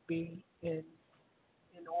must be in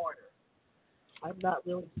order. I'm not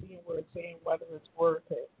really seeing where it's saying whether it's worth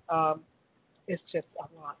it. It's just a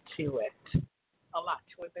lot to it. A lot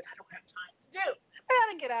to it that I don't have time to do. I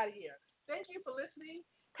gotta get out of here. Thank you for listening.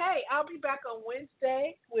 Hey, I'll be back on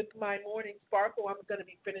Wednesday with my morning sparkle. I'm going to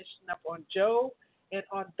be finishing up on Joe. And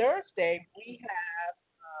on Thursday, we have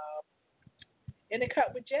In the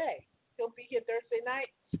Cut with Jay. He'll be here Thursday night.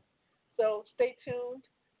 So stay tuned.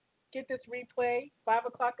 Get this replay, 5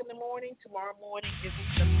 o'clock in the morning. Tomorrow morning is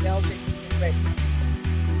the Belgian ready.